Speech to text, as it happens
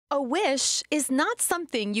A wish is not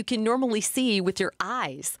something you can normally see with your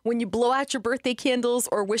eyes. When you blow out your birthday candles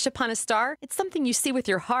or wish upon a star, it's something you see with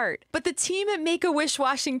your heart. But the team at Make-A-Wish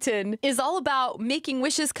Washington is all about making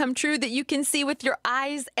wishes come true that you can see with your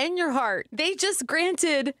eyes and your heart. They just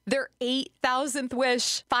granted their 8,000th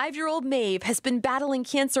wish. 5-year-old Maeve has been battling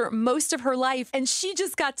cancer most of her life, and she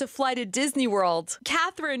just got to fly to Disney World.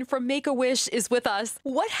 Catherine from Make-A-Wish is with us.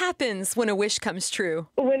 What happens when a wish comes true?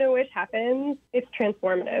 When a wish happens, it's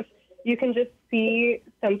transformative. You can just see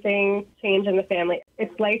something change in the family.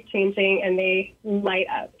 It's life-changing, and they light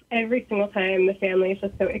up. Every single time, the family is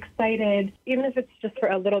just so excited. Even if it's just for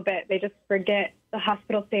a little bit, they just forget the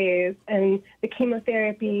hospital stays and the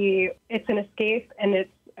chemotherapy. It's an escape, and it's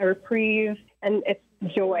a reprieve, and it's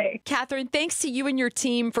joy. Catherine, thanks to you and your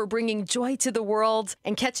team for bringing joy to the world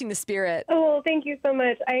and catching the spirit. Oh, thank you so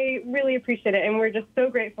much. I really appreciate it, and we're just so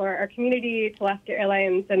grateful for our community, to Alaska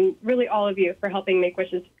Airlines, and really all of you for helping make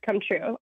wishes come true.